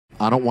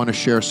I don't want to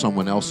share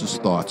someone else's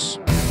thoughts.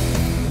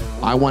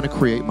 I want to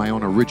create my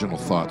own original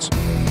thoughts.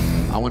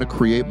 I want to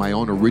create my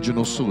own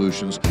original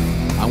solutions.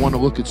 I want to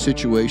look at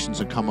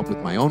situations and come up with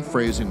my own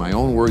phrasing, my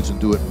own words,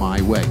 and do it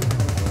my way.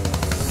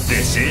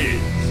 This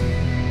is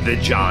the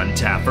Jon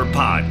Taffer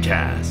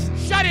Podcast.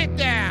 Shut it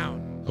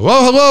down!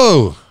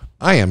 Hello.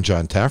 I am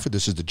Jon Taffer.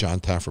 This is the Jon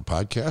Taffer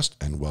Podcast,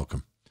 and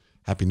welcome.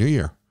 Happy New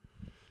Year.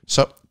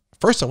 So,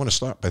 first I want to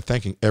start by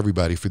thanking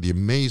everybody for the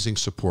amazing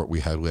support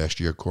we had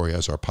last year, Corey,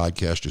 as our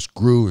podcast just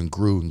grew and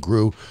grew and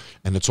grew,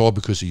 and it's all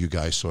because of you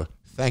guys. So,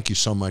 thank you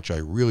so much. I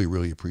really,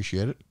 really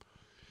appreciate it.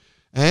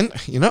 And,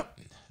 you know,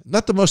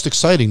 not the most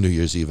exciting New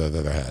Year's Eve I've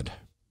ever had.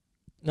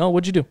 No,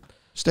 what'd you do?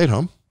 Stayed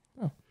home.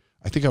 Oh.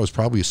 I think I was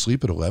probably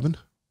asleep at 11.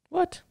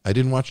 What? I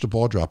didn't watch the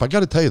ball drop. I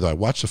got to tell you, though, I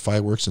watched the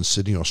fireworks in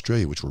Sydney,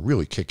 Australia, which were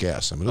really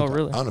kick-ass. I mean,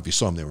 really? I don't know if you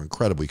saw them. They were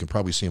incredible. You can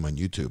probably see them on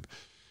YouTube.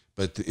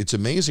 But it's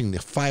amazing the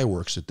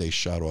fireworks that they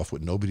shot off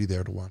with nobody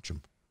there to watch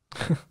them.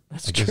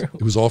 That's true.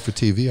 It was all for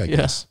TV, I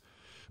guess.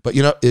 But,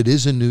 you know, it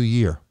is a new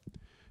year,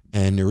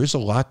 and there is a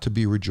lot to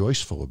be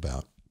rejoiceful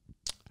about.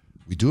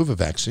 We do have a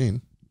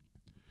vaccine.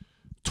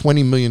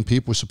 20 million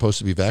people were supposed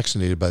to be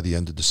vaccinated by the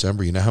end of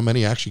December. You know how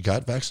many actually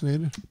got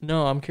vaccinated?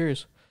 No, I'm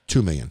curious.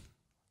 2 million.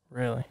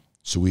 Really?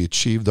 So we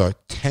achieved our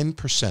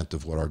 10%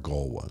 of what our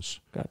goal was.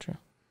 Gotcha.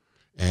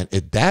 And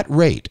at that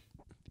rate,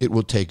 it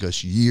will take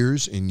us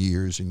years and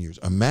years and years.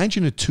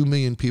 Imagine at 2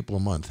 million people a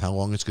month, how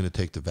long it's going to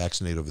take to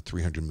vaccinate over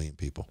 300 million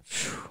people.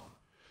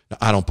 Now,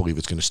 I don't believe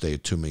it's going to stay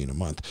at 2 million a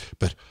month,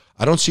 but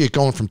I don't see it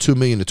going from 2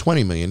 million to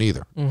 20 million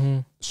either. Mm-hmm.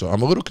 So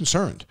I'm a little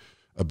concerned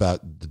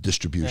about the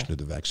distribution of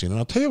the vaccine. And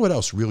I'll tell you what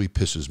else really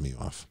pisses me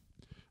off.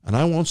 And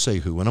I won't say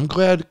who, and I'm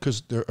glad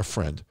because they're a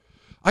friend.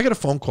 I got a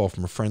phone call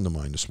from a friend of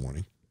mine this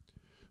morning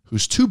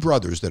whose two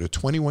brothers that are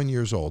 21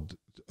 years old,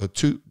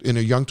 two in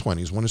their young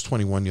 20s, one is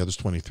 21, the other's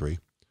 23,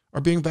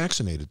 are being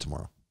vaccinated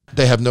tomorrow.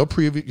 They have no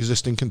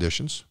pre-existing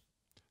conditions.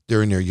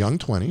 They're in their young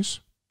 20s,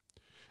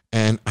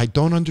 and I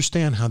don't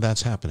understand how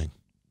that's happening.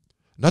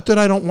 Not that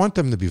I don't want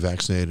them to be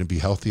vaccinated and be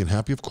healthy and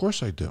happy. Of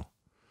course I do.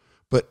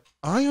 But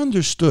I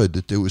understood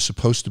that there was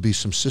supposed to be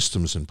some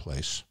systems in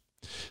place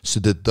so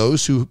that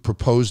those who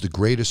proposed the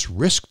greatest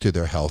risk to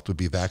their health would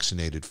be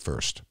vaccinated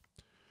first.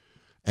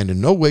 And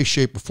in no way,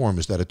 shape, or form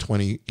is that a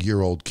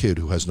 20-year-old kid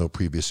who has no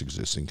previous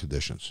existing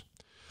conditions.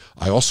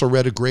 I also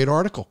read a great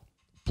article,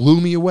 blew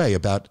me away,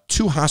 about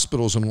 2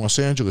 hospitals in Los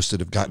Angeles that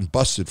have gotten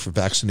busted for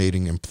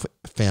vaccinating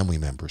family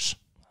members.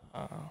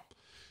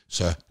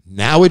 So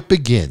now it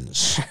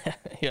begins.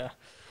 Yeah.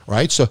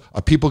 Right? So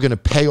are people going to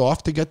pay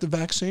off to get the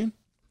vaccine?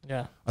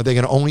 Yeah. Are they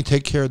going to only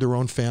take care of their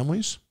own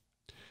families?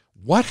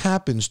 What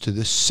happens to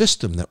this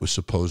system that was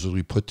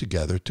supposedly put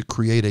together to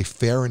create a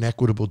fair and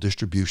equitable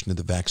distribution of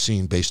the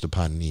vaccine based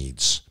upon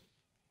needs?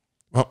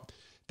 Well,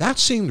 that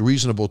seemed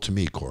reasonable to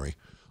me, Corey.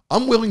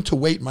 I'm willing to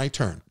wait my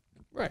turn.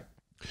 Right.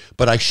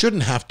 But I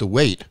shouldn't have to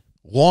wait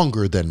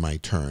longer than my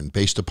turn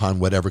based upon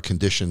whatever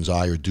conditions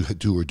I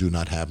do or do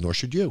not have, nor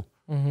should you.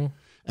 Mm-hmm.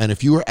 And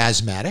if you are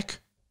asthmatic,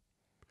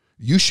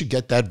 you should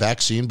get that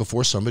vaccine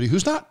before somebody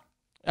who's not.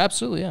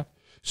 Absolutely, yeah.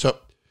 So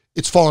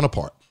it's falling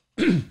apart.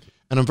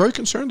 And I'm very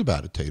concerned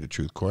about it, to tell you the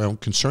truth, Corey. I'm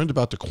concerned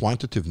about the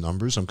quantitative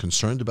numbers. I'm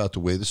concerned about the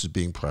way this is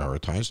being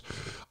prioritized.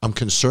 I'm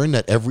concerned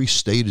that every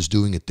state is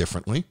doing it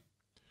differently.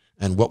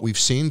 And what we've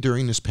seen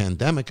during this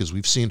pandemic is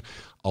we've seen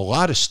a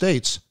lot of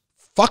states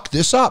fuck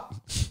this up.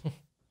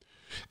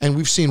 And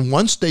we've seen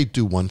one state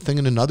do one thing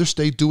and another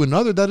state do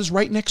another that is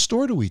right next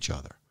door to each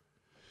other.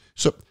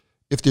 So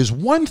if there's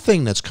one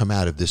thing that's come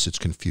out of this, it's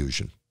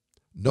confusion.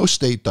 No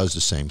state does the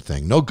same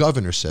thing. No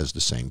governor says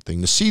the same thing.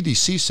 The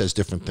CDC says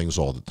different things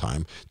all the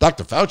time.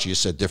 Dr. Fauci has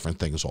said different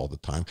things all the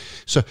time.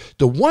 So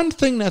the one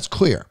thing that's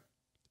clear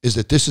is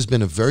that this has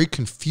been a very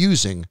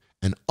confusing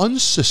and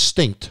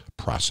unsuccinct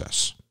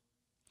process.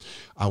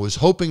 I was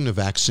hoping the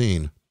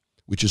vaccine,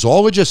 which is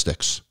all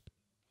logistics,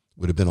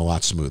 would have been a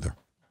lot smoother.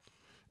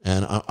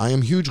 And I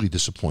am hugely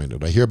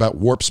disappointed. I hear about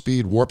warp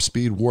speed, warp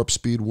speed, warp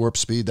speed, warp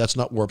speed. That's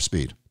not warp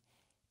speed.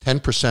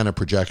 10% of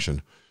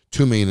projection.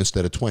 2 million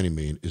instead of 20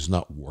 million is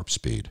not warp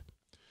speed.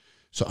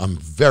 So I'm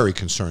very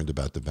concerned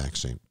about the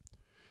vaccine.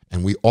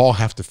 And we all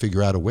have to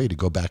figure out a way to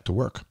go back to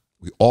work.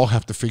 We all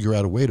have to figure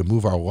out a way to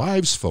move our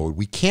lives forward.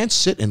 We can't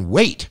sit and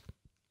wait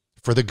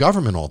for the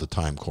government all the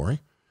time, Corey,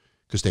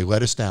 because they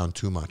let us down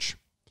too much.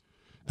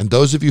 And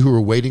those of you who were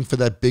waiting for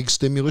that big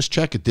stimulus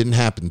check, it didn't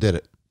happen, did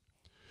it?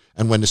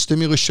 And when the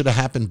stimulus should have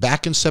happened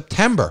back in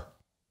September,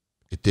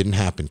 it didn't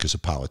happen because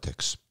of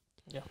politics.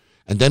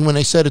 And then when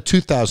they said a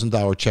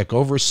 $2,000 check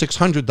over a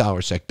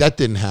 $600 check, that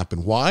didn't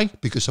happen. Why?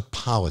 Because of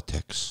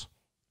politics.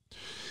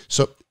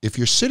 So if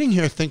you're sitting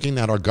here thinking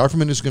that our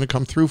government is going to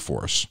come through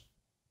for us,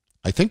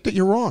 I think that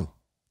you're wrong.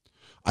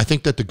 I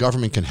think that the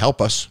government can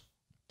help us,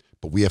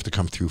 but we have to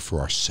come through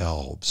for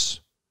ourselves.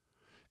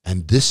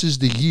 And this is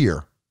the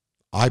year,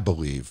 I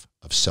believe,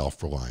 of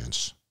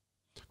self-reliance.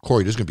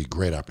 Corey, there's going to be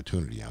great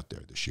opportunity out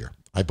there this year.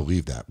 I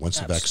believe that. Once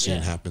the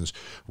vaccine happens,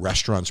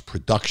 restaurants,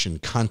 production,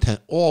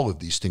 content, all of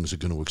these things are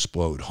going to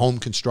explode. Home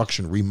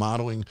construction,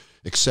 remodeling,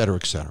 et cetera,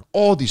 et cetera.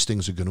 All these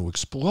things are going to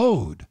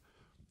explode.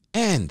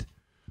 And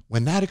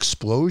When that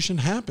explosion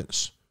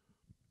happens,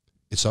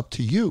 it's up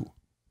to you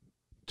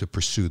to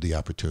pursue the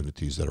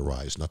opportunities that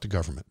arise, not the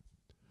government.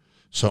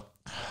 So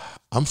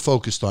I'm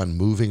focused on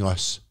moving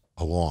us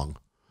along.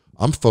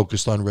 I'm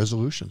focused on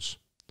resolutions.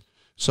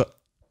 So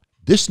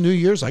this New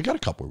Year's, I got a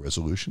couple of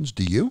resolutions.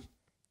 Do you?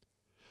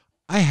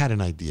 I had an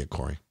idea,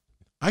 Corey.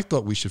 I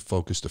thought we should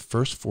focus the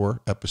first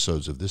 4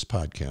 episodes of this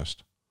podcast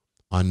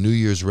on New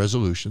Year's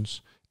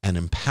resolutions and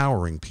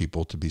empowering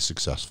people to be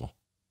successful.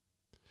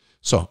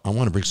 So I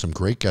want to bring some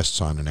great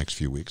guests on the next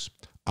few weeks.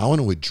 I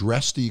want to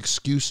address the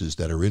excuses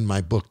that are in my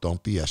book,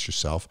 Don't BS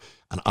Yourself,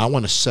 and I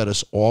want to set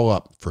us all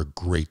up for a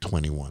great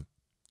 21.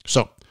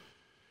 So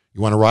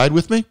you want to ride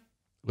with me?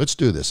 Let's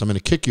do this. I'm going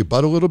to kick your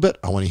butt a little bit.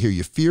 I want to hear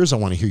your fears. I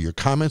want to hear your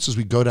comments as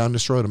we go down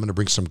this road. I'm going to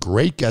bring some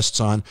great guests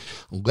on.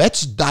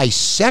 Let's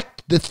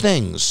dissect the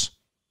things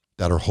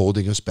that are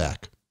holding us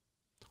back.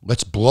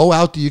 Let's blow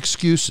out the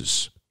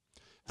excuses.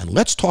 And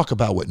let's talk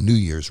about what New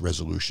Year's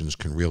resolutions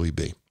can really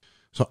be.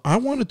 So I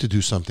wanted to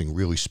do something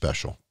really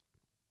special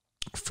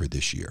for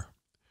this year,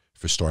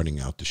 for starting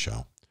out the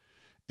show.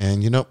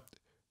 And, you know,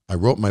 I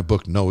wrote my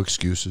book, No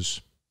Excuses.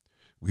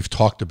 We've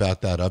talked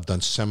about that. I've done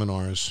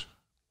seminars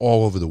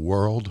all over the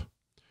world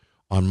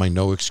on my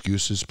No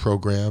Excuses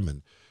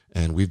program,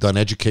 and we've done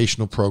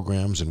educational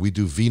programs, and we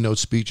do V-note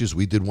speeches.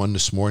 We did one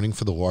this morning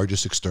for the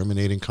largest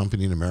exterminating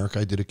company in America.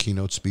 I did a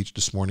keynote speech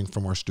this morning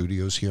from our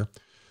studios here.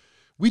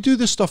 We do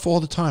this stuff all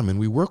the time, and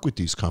we work with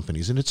these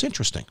companies, and it's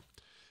interesting.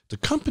 The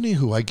company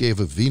who I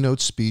gave a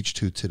V-note speech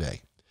to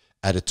today,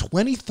 out of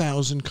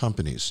 20,000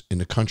 companies in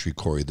the country,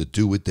 Corey, that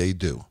do what they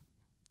do,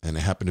 and they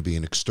happen to be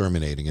an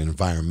exterminating, an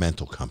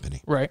environmental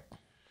company. Right.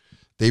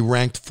 They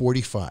ranked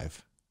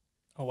 45.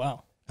 Oh,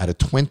 wow. Out of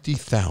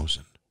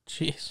 20,000.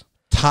 Jeez.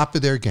 Top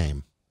of their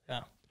game.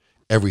 Yeah.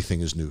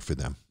 Everything is new for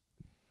them.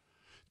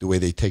 The way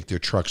they take their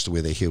trucks, the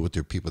way they deal with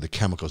their people, the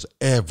chemicals,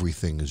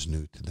 everything is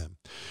new to them.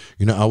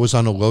 You know, I was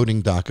on a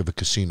loading dock of a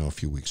casino a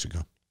few weeks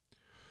ago,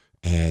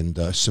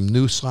 and some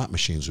new slot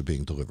machines were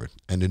being delivered.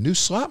 And the new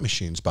slot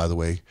machines, by the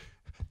way,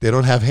 they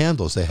don't have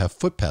handles. They have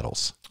foot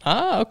pedals.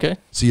 Ah, okay.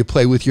 So you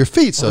play with your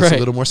feet, so it's Right. a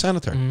little more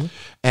sanitary. Mm-hmm.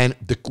 And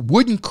the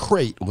wooden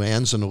crate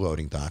lands on the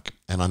loading dock,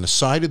 and on the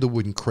side of the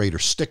wooden crate are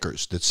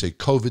stickers that say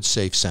COVID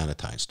safe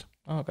sanitized.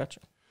 Oh,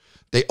 gotcha.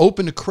 They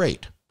open the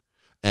crate,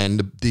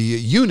 and the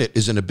unit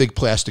is in a big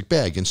plastic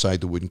bag inside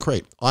the wooden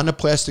crate. On the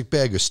plastic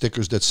bag are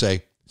stickers that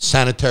say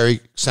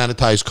sanitized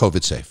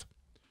COVID safe.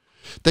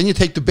 Then you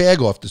take the bag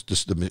off,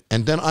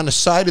 and then on the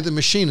side of the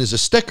machine is a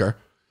sticker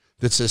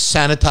that says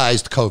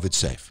sanitized COVID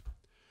safe.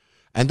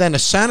 And then a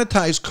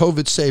sanitized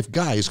COVID safe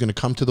guy is going to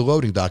come to the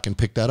loading dock and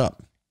pick that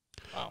up.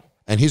 Wow.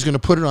 And he's going to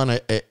put it on a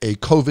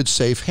COVID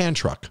safe hand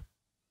truck.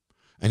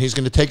 And he's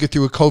going to take it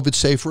through a COVID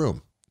safe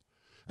room.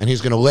 And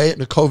he's going to lay it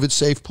in a COVID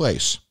safe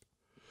place.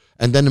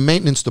 And then the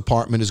maintenance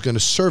department is going to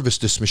service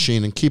this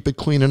machine and keep it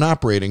clean and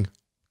operating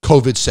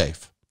COVID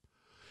safe.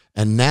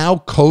 And now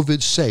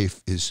COVID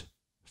safe is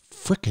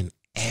freaking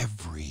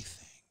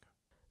everything.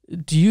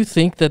 Do you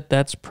think that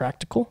that's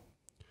practical?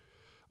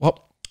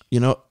 Well, you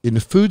know, in the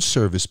food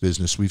service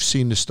business, we've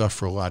seen this stuff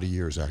for a lot of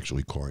years,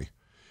 actually, Corey.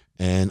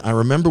 And I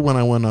remember when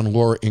I went on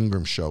Laura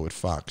Ingram's show at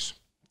Fox,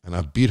 and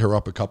I've beat her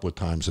up a couple of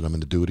times, and I'm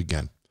going to do it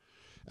again.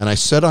 And I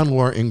said on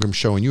Laura Ingram's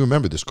show, and you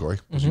remember this, Corey,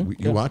 because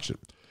you watched it.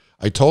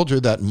 I told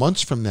her that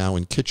months from now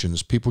in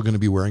kitchens, people are going to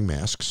be wearing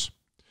masks.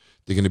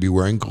 They're going to be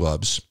wearing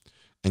gloves.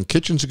 And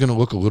kitchens are going to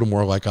look a little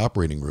more like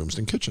operating rooms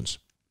than kitchens.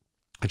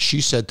 And she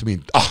said to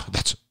me,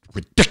 that's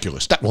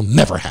ridiculous. That will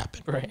never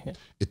happen. Right.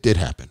 It did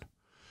happen.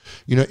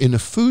 You know, in the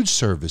food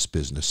service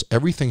business,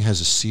 everything has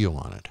a seal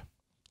on it.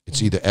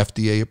 It's either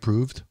FDA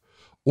approved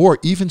or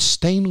even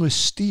stainless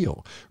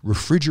steel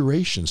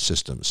refrigeration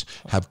systems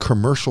have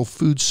commercial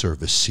food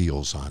service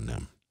seals on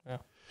them. Yeah.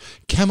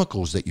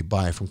 Chemicals that you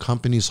buy from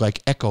companies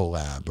like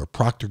Ecolab or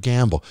Procter &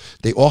 Gamble,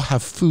 they all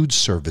have food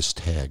service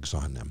tags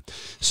on them.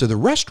 So the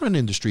restaurant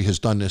industry has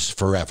done this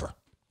forever.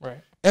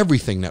 Right.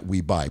 Everything that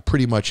we buy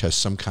pretty much has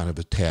some kind of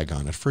a tag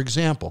on it. For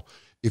example,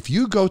 if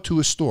you go to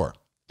a store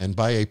and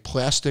buy a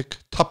plastic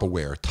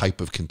Tupperware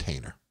type of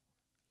container,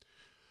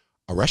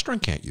 a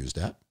restaurant can't use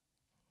that.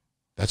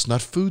 That's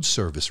not food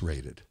service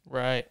rated.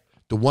 Right.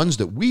 The ones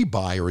that we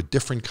buy are a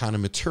different kind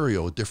of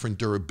material, a different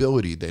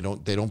durability. They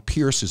don't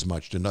pierce as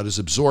much. They're not as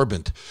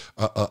absorbent.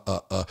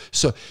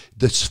 So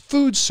this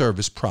food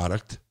service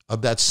product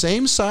of that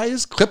same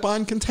size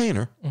clip-on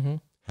container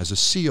has a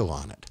seal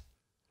on it.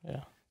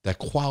 Yeah. That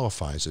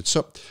qualifies it.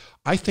 So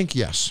I think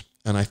yes.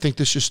 And I think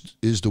this just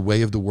is the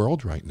way of the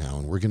world right now.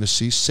 And we're going to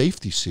see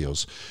safety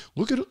seals.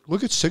 Look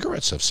at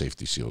cigarettes have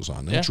safety seals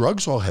on them. Yeah.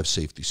 Drugs all have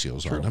safety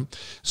seals on them.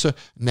 So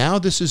now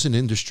this is an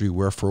industry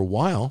where for a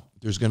while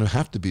there's going to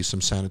have to be some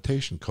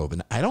sanitation code.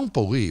 And I don't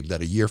believe that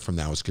a year from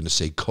now it's going to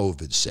say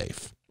COVID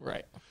safe.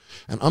 Right.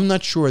 And I'm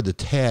not sure the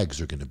tags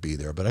are going to be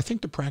there, but I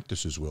think the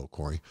practices will,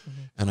 Corey.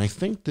 And I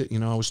think that,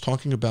 I was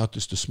talking about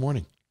this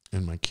morning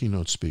in my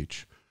keynote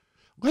speech.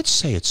 Let's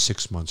say it's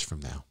 6 months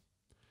from now.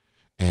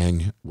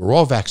 And we're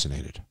all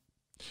vaccinated,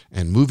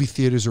 and movie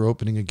theaters are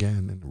opening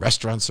again, and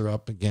restaurants are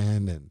up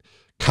again, and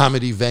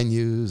comedy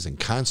venues and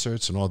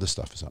concerts and all this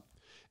stuff is up.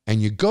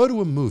 And you go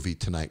to a movie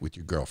tonight with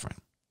your girlfriend,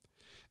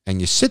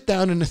 and you sit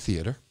down in the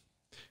theater,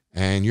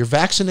 and you're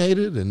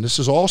vaccinated, and this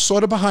is all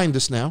sort of behind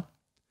us now,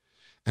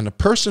 and the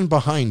person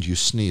behind you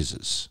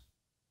sneezes.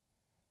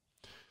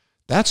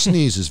 That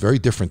sneeze is very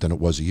different than it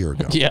was a year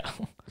ago. Yeah.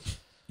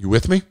 You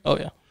with me? Oh,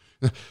 yeah.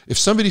 If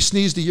somebody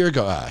sneezed a year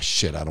ago,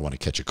 shit, I don't want to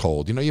catch a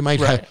cold. You know, you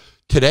might Right. have,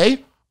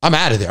 today, I'm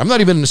out of there. I'm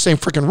not even in the same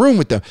freaking room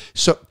with them.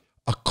 So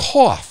a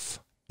cough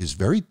is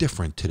very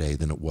different today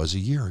than it was a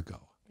year ago.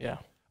 Yeah.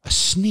 A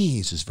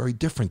sneeze is very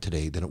different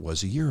today than it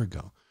was a year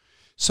ago.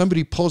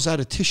 Somebody pulls out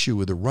a tissue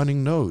with a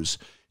running nose.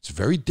 It's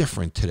very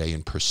different today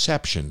in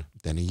perception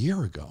than a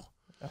year ago.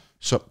 Yeah.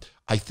 So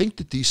I think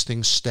that these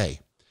things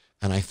stay.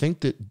 And I think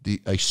that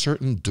a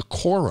certain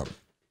decorum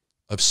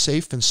of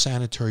safe and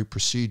sanitary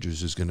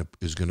procedures is going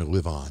to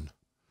live on.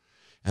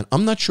 And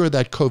I'm not sure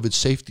that COVID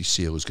safety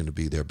seal is going to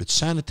be there, but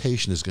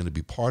sanitation is going to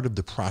be part of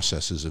the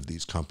processes of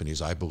these companies,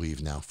 I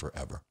believe, now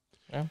forever.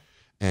 Yeah.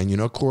 And you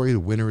know, Corey, the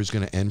winter is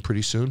going to end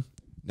pretty soon.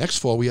 Next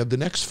fall, we have the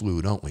next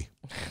flu, don't we?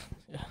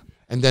 Yeah.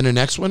 And then the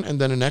next one, and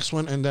then the next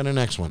one, and then the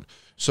next one.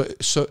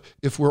 So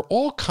if we're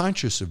all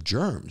conscious of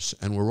germs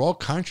and we're all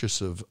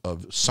conscious of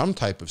some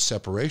type of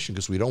separation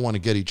because we don't want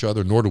to get each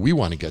other, nor do we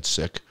want to get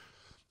sick,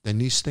 then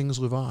these things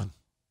live on.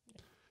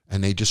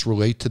 And they just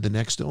relate to the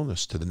next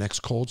illness, to the next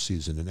cold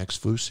season, the next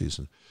flu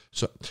season.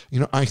 So, you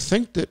know, I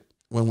think that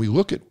when we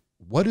look at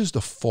what is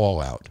the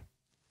fallout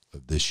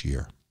of this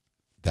year,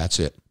 that's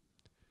it.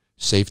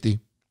 Safety,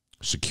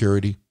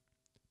 security,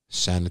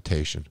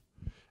 sanitation,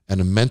 and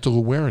a mental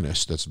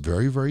awareness that's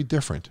very, very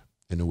different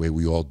in the way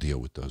we all deal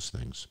with those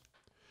things.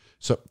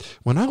 So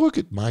when I look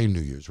at my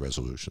New Year's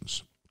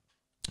resolutions,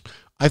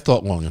 I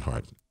thought long and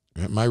hard.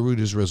 My New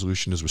Year's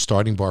resolution is we're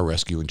starting Bar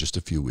Rescue in just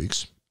a few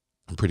weeks.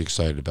 I'm pretty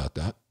excited about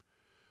that.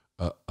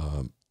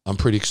 I'm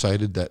pretty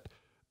excited that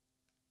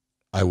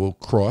I will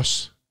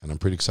cross, and I'm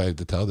pretty excited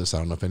to tell this, I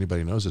don't know if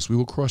anybody knows this, we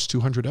will cross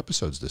 200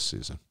 episodes this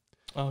season.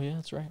 Oh, yeah,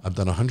 that's right. I've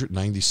done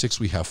 196.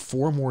 We have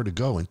 4 more to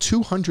go. And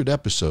 200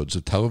 episodes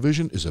of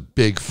television is a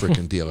big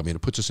freaking deal. I mean,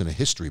 it puts us in the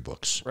history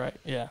books. Right,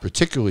 yeah.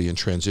 Particularly in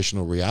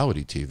transitional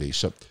reality TV.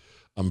 So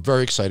I'm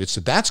very excited.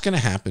 So that's going to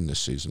happen this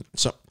season.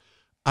 So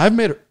I've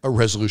made a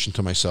resolution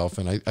to myself,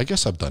 and I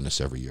guess I've done this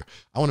every year.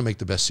 I want to make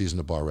the best season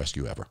of Bar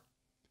Rescue ever.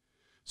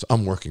 So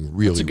I'm working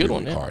really,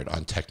 really hard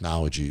on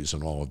technologies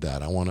and all of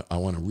that. I want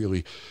to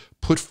really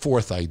put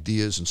forth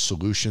ideas and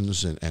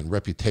solutions and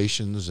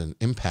reputations and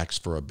impacts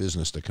for our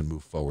business that can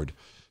move forward.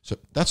 So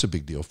that's a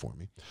big deal for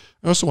me.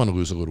 I also want to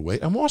lose a little weight.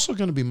 I'm also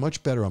going to be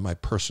much better on my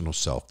personal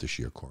self this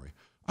year, Corey.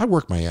 I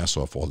work my ass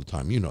off all the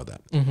time. You know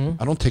that.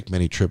 Mm-hmm. I don't take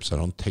many trips. I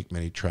don't take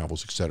many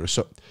travels, etc.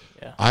 So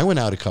Yeah. I went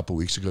out a couple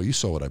weeks ago. You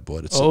saw what I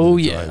bought. It's Oh,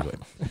 sitting in the yeah. driveway.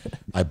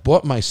 I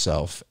bought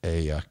myself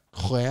a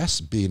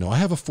Class B. No, I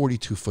have a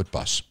 42-foot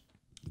bus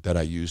that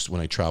I used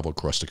when I travel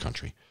across the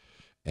country.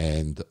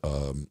 And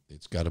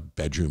it's got a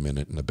bedroom in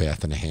it and a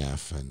bath and a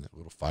half and a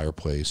little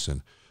fireplace.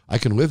 And I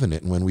can live in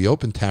it. And when we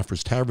opened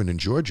Taffer's Tavern in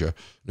Georgia,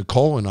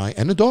 Nicole and I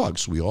and the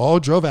dogs, we all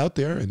drove out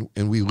there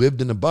and we lived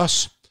in a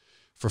bus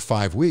for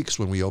 5 weeks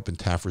when we opened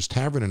Taffer's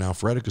Tavern in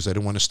Alpharetta because I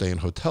didn't want to stay in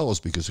hotels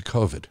because of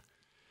COVID.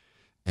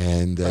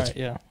 And Right,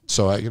 yeah.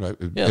 so Yeah,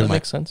 that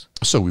makes sense.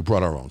 So we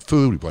brought our own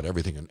food, we brought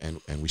everything,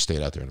 and we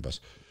stayed out there in the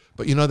bus.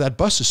 But you know, that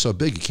bus is so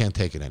big you can't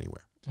take it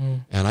anywhere.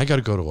 And I got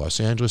to go to Los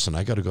Angeles, and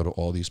I got to go to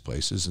all these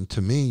places. And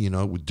to me, you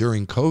know,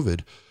 during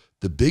COVID,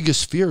 the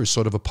biggest fear is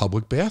sort of a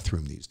public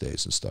bathroom these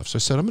days and stuff. So I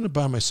said, I'm going to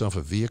buy myself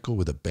a vehicle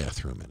with a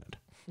bathroom in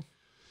it.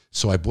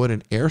 So I bought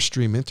an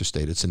Airstream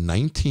Interstate. It's a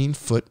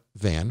 19-foot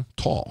van,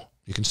 tall.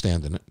 You can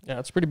stand in it. Yeah,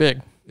 it's pretty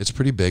big. It's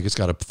pretty big. It's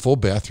got a full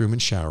bathroom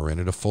and shower in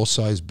it, a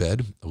full-size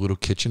bed, a little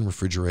kitchen,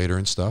 refrigerator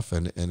and stuff,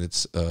 and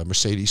it's a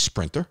Mercedes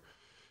Sprinter.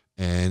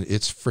 And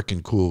it's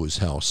freaking cool as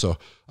hell. So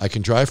I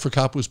can drive for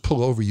couples,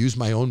 pull over, use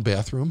my own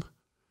bathroom,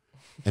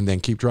 and then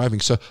keep driving.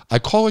 So I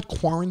call it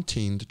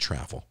quarantined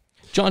travel.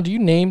 John, do you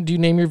name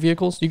your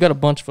vehicles? You got a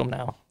bunch of them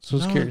now. So I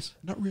was curious.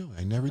 Not really.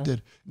 I never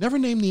did. Never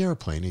named the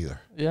airplane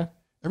either. Yeah.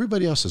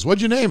 Everybody else says,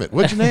 what'd you name it?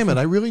 What'd you name it?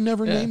 I really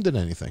never named it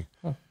anything.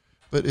 Huh.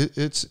 But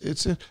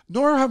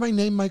nor have I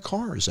named my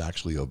cars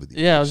actually over the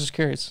years. Yeah, I was just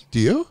curious. Do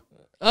you?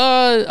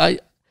 I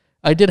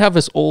did have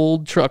this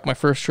old truck, my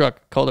first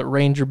truck, called it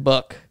Ranger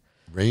Buck.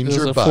 It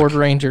was a Buck. Ford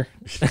Ranger.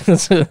 It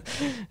was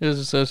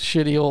a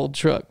shitty old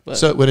truck. But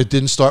so when it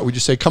didn't start, would you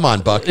say, come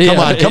on, Buck.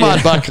 Come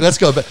on, Buck. Let's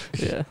go.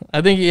 Yeah.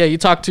 I think,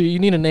 you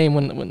need a name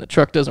when the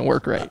truck doesn't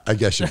work right. I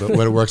guess but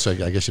when it works, I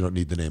guess you don't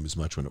need the name as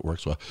much when it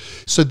works well.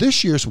 So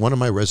this year's one of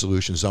my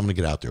resolutions, I'm going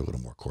to get out there a little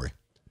more, Corey.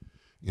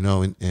 You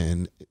know,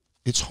 and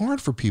it's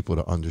hard for people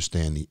to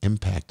understand the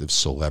impact of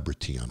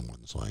celebrity on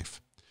one's life.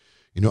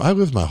 You know, I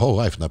lived my whole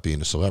life not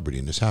being a celebrity,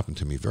 and this happened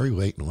to me very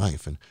late in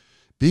life. And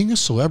being a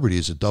celebrity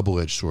is a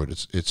double-edged sword.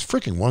 It's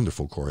freaking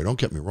wonderful, Corey. Don't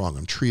get me wrong.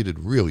 I'm treated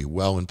really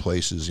well in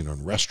places, you know,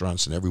 in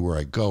restaurants and everywhere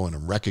I go, and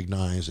I'm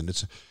recognized, and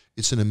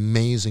it's an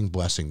amazing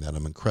blessing that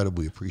I'm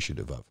incredibly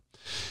appreciative of.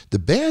 The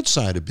bad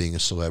side of being a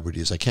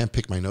celebrity is I can't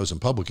pick my nose in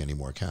public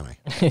anymore, can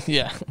I?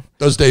 Yeah.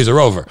 Those days are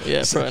over.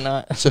 Yeah, probably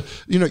not. So,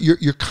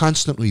 you're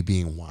constantly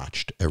being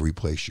watched every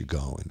place you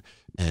go.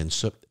 And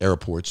so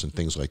airports and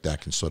things like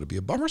that can sort of be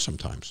a bummer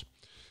sometimes.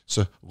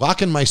 So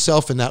locking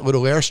myself in that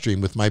little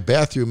Airstream with my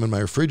bathroom and my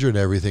refrigerator and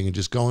everything and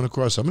just going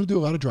across. I'm going to do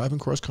a lot of driving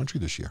cross country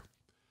this year.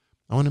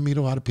 I want to meet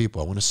a lot of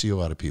people. I want to see a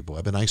lot of people.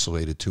 I've been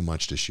isolated too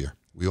much this year.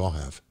 We all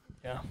have.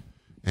 Yeah.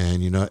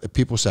 And,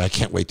 people say, I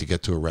can't wait to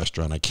get to a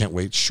restaurant. I can't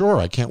wait. Sure,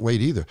 I can't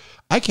wait either.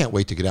 I can't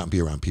wait to get out and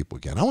be around people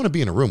again. I want to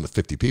be in a room with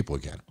 50 people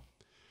again.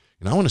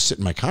 And I want to sit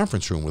in my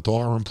conference room with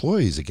all our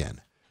employees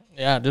again.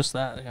 Yeah, just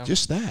that. Yeah.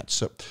 Just that.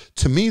 So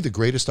to me, the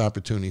greatest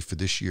opportunity for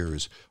this year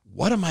is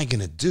what am I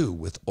going to do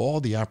with all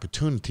the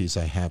opportunities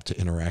I have to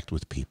interact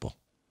with people?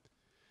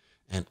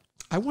 And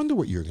I wonder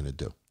what you're going to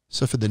do.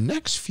 So for the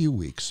next few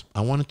weeks,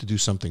 I wanted to do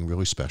something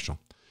really special.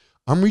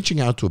 I'm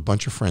reaching out to a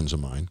bunch of friends of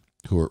mine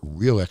who are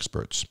real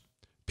experts.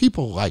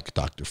 People like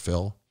Dr.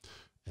 Phil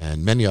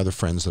and many other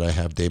friends that I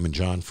have, Dave and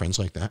John, friends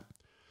like that.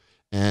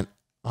 And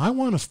I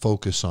want to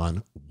focus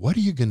on what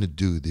are you going to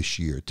do this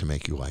year to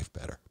make your life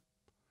better?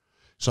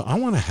 So I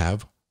want to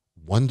have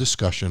one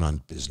discussion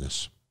on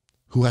business.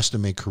 Who has to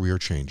make career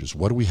changes?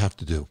 What do we have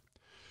to do?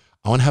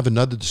 I want to have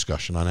another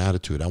discussion on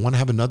attitude. I want to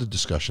have another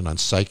discussion on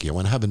psyche. I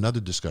want to have another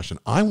discussion.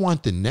 I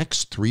want the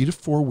next 3 to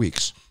 4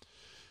 weeks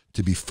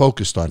to be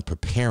focused on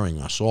preparing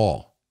us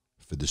all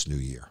for this new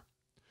year.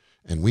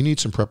 And we need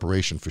some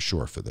preparation for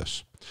sure for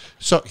this.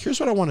 So here's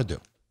what I want to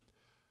do.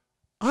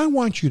 I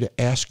want you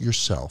to ask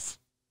yourself,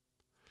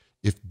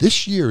 if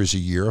this year is a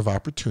year of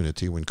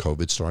opportunity when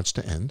COVID starts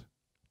to end,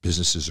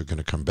 businesses are going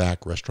to come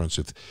back, restaurants,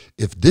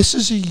 if this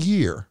is a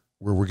year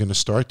where we're going to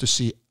start to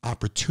see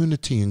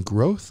opportunity and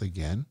growth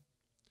again,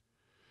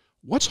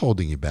 what's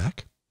holding you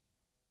back?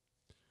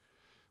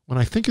 When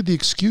I think of the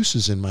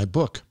excuses in my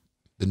book,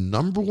 the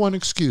number one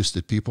excuse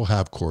that people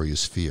have, Corey,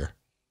 is fear.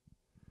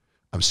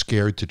 I'm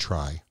scared to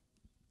try.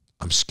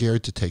 I'm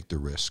scared to take the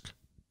risk.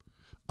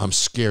 I'm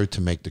scared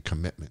to make the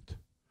commitment.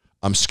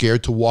 I'm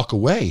scared to walk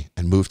away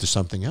and move to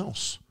something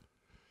else.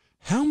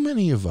 How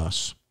many of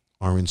us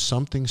are in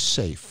something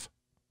safe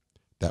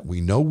that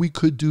we know we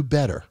could do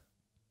better,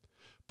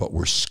 but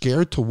we're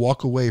scared to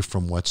walk away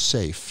from what's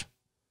safe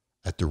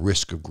at the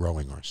risk of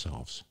growing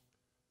ourselves?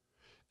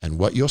 And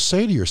what you'll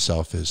say to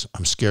yourself is,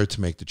 I'm scared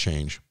to make the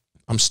change.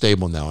 I'm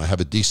stable now. I have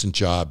a decent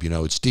job.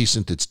 It's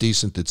decent, it's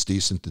decent, it's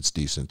decent, it's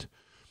decent.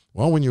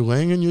 Well, when you're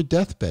laying in your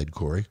deathbed,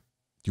 Corey, do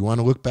you want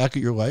to look back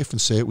at your life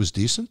and say it was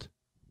decent?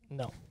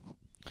 No.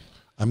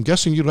 I'm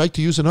guessing you'd like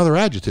to use another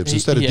adjective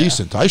instead of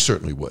decent. I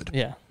certainly would.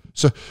 Yeah.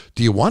 So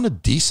do you want a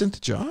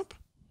decent job?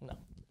 No.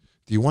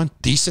 Do you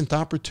want decent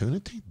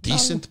opportunity?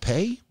 Decent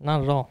pay?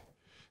 Not at all.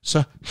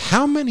 So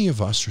how many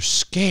of us are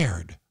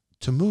scared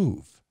to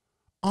move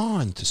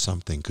on to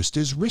something because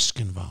there's risk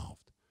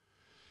involved?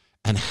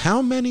 And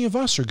how many of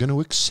us are going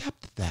to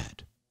accept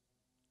that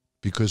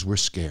because we're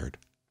scared?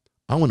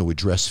 I want to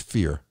address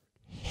fear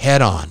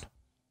head on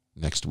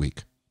next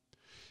week.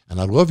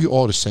 And I'd love you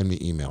all to send me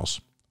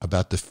emails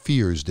about the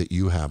fears that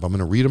you have. I'm going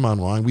to read them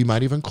online. We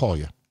might even call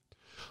you.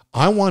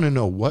 I want to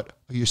know, what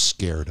are you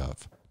scared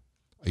of?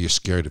 Are you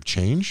scared of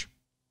change?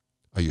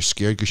 Are you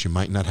scared because you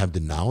might not have the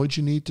knowledge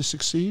you need to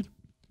succeed?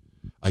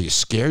 Are you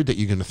scared that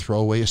you're going to throw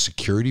away a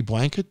security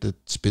blanket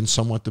that's been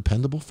somewhat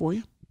dependable for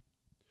you?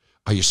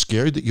 Are you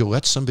scared that you'll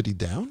let somebody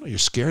down? Are you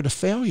scared of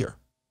failure?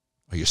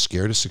 Are you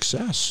scared of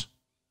success?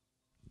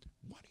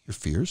 What are your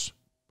fears?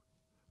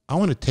 I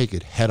want to take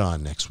it head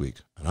on next week.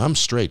 And I'm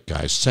straight,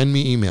 guys. Send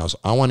me emails.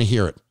 I want to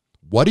hear it.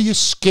 What are you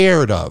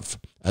scared of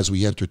as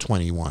we enter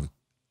 21?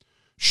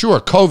 Sure,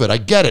 COVID, I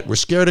get it. We're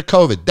scared of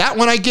COVID. That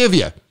one I give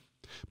you.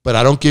 But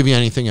I don't give you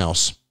anything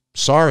else.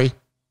 Sorry.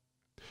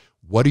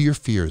 What are your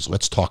fears?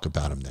 Let's talk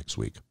about them next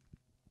week.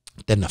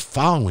 Then the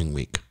following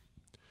week,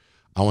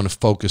 I want to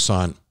focus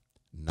on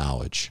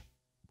knowledge.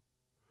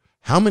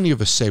 How many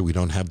of us say we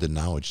don't have the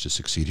knowledge to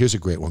succeed? Here's a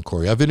great one,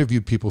 Corey. I've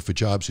interviewed people for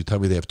jobs who tell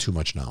me they have too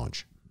much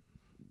knowledge.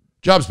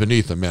 Jobs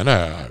beneath them, man,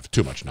 I have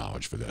too much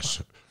knowledge for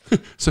this.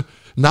 So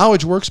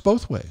knowledge works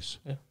both ways.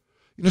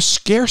 Yeah.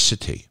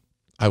 Scarcity.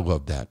 I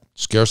love that.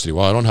 Scarcity.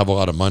 Well, I don't have a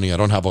lot of money. I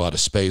don't have a lot of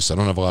space. I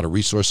don't have a lot of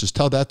resources.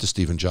 Tell that to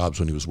Steve Jobs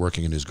when he was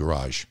working in his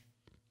garage.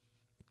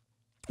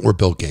 Or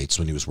Bill Gates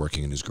when he was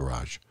working in his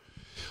garage.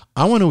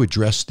 I want to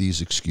address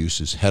these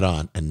excuses head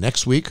on. And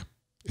next week,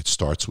 it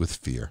starts with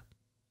fear.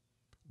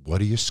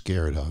 What are you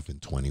scared of in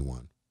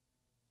 21?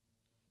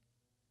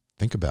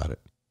 Think about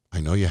it.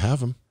 I know you have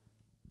them.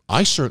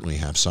 I certainly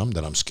have some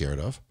that I'm scared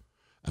of.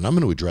 And I'm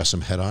going to address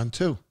them head on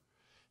too.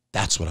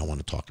 That's what I want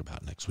to talk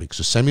about next week.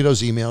 So send me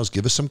those emails,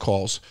 give us some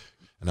calls,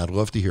 and I'd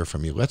love to hear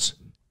from you. Let's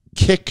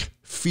kick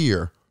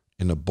fear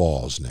in the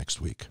balls next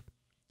week.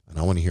 And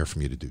I want to hear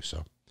from you to do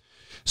so.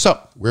 So,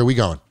 where are we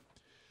going?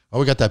 Oh,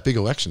 we got that big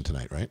election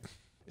tonight, right?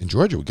 In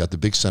Georgia, we got the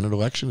big Senate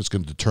election. It's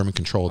going to determine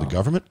control of the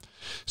government.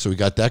 So we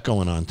got that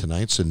going on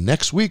tonight. So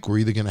next week, we're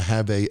either going to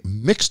have a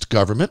mixed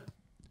government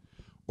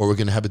or we're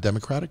going to have a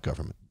Democratic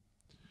government.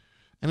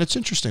 And it's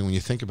interesting when you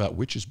think about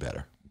which is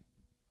better.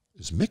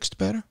 Is mixed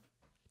better?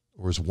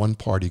 or is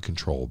one-party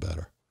control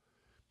better?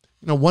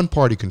 You know,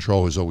 one-party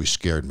control has always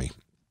scared me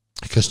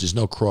because there's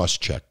no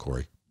cross-check,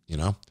 Corey, you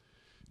know?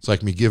 It's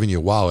like me giving you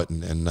a wallet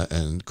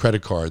and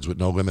credit cards with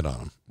no limit on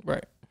them.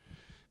 Right.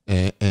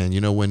 And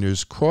you know, when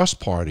there's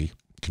cross-party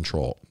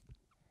control,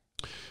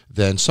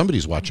 then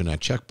somebody's watching that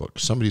checkbook.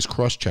 Somebody's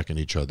cross-checking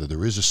each other.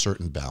 There is a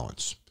certain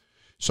balance.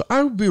 So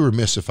I would be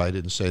remiss if I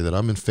didn't say that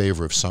I'm in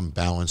favor of some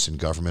balance in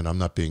government. I'm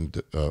not being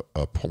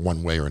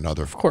one way or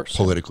another of course,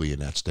 politically in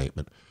that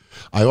statement.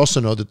 I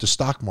also know that the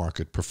stock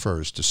market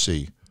prefers to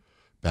see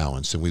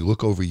balance. And we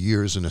look over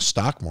years in the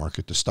stock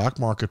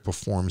market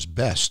performs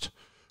best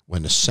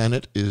when the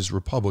Senate is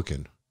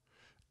Republican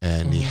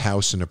and the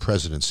House and the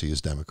presidency is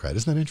Democrat.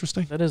 Isn't that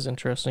interesting? That is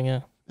interesting,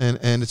 yeah.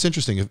 And it's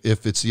interesting.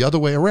 If it's the other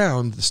way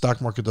around, the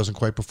stock market doesn't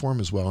quite perform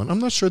as well. And I'm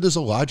not sure there's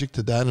a logic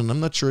to that, and I'm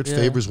not sure it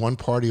favors one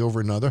party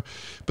over another.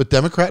 But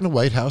Democrat in the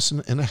White House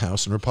and the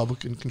House and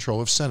Republican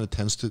control of Senate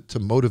tends to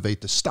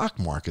motivate the stock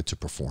market to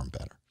perform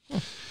better.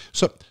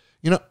 So,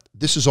 you know,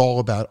 this is all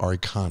about our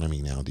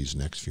economy now these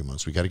next few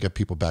months. We got to get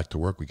people back to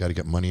work. We got to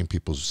get money in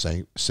people's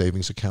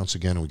savings accounts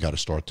again, and we got to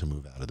start to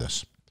move out of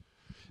this.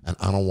 And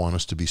I don't want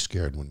us to be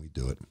scared when we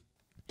do it.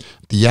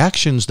 The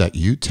actions that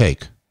you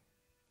take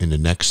in the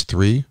next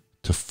 3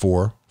 to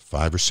 4,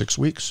 5, or 6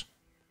 weeks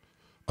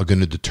are going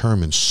to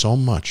determine so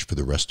much for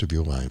the rest of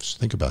your lives.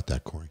 Think about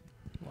that, Corey.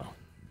 Wow.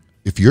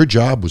 If your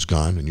job was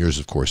gone, and yours,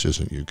 of course,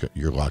 isn't,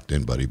 you're locked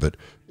in, buddy, but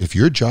if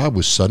your job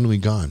was suddenly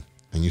gone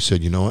and you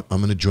said, you know what, I'm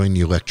going to join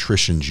the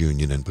electricians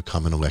union and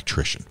become an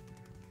electrician.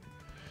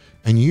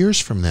 And years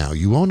from now,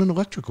 you own an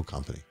electrical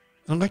company,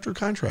 an electrical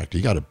contractor.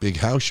 You got a big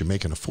house, you're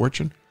making a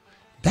fortune.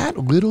 That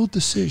little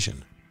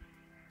decision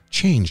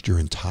changed your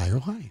entire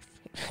life.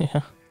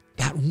 Yeah.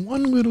 That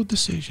one little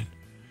decision.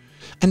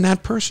 And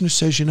that person who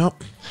says, you know,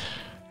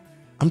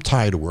 I'm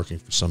tired of working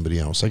for somebody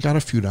else. I got a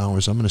few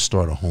dollars. I'm going to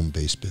start a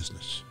home-based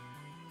business.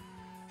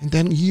 And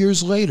then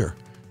years later,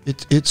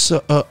 it's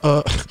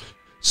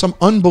some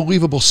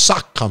unbelievable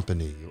sock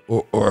company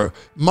or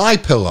My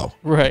Pillow.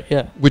 Right,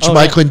 yeah. Which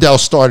Mike Lindell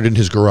started in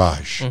his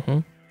garage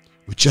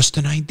with just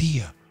an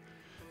idea.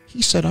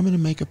 He said, I'm going to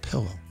make a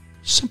pillow.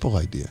 Simple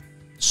idea.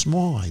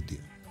 Small idea.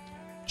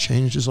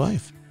 Changed his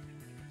life.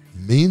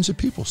 Millions of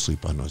people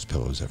sleep on those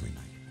pillows every night.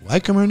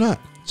 Like them or not,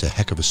 it's a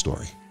heck of a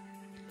story.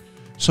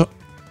 So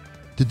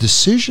the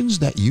decisions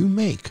that you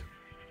make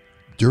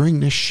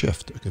during this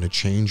shift are going to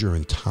change your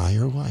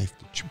entire life,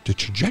 the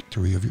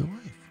trajectory of your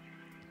life.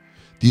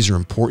 These are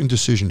important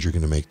decisions you're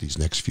going to make these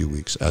next few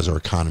weeks as our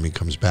economy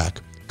comes back.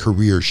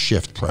 Careers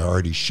shift,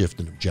 priorities shift,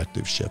 and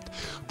objectives shift.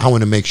 I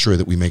want to make sure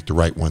that we make the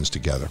right ones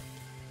together.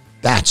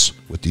 That's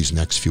what these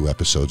next few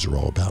episodes are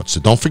all about. So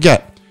don't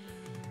forget,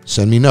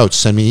 send me notes,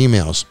 send me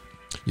emails.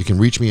 You can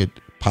reach me at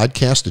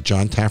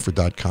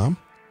podcast@jontaffer.com,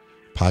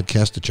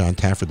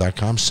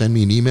 podcast@jontaffer.com. Send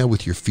me an email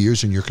with your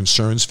fears and your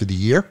concerns for the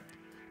year,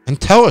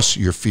 and tell us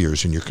your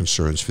fears and your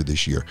concerns for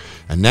this year.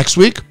 And next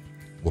week,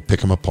 we'll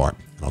pick them apart,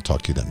 and I'll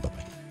talk to you then.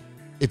 Bye-bye.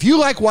 If you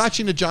like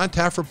watching the Jon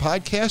Taffer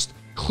Podcast,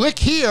 click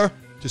here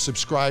to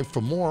subscribe for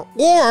more,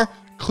 or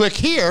click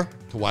here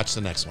to watch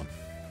the next one.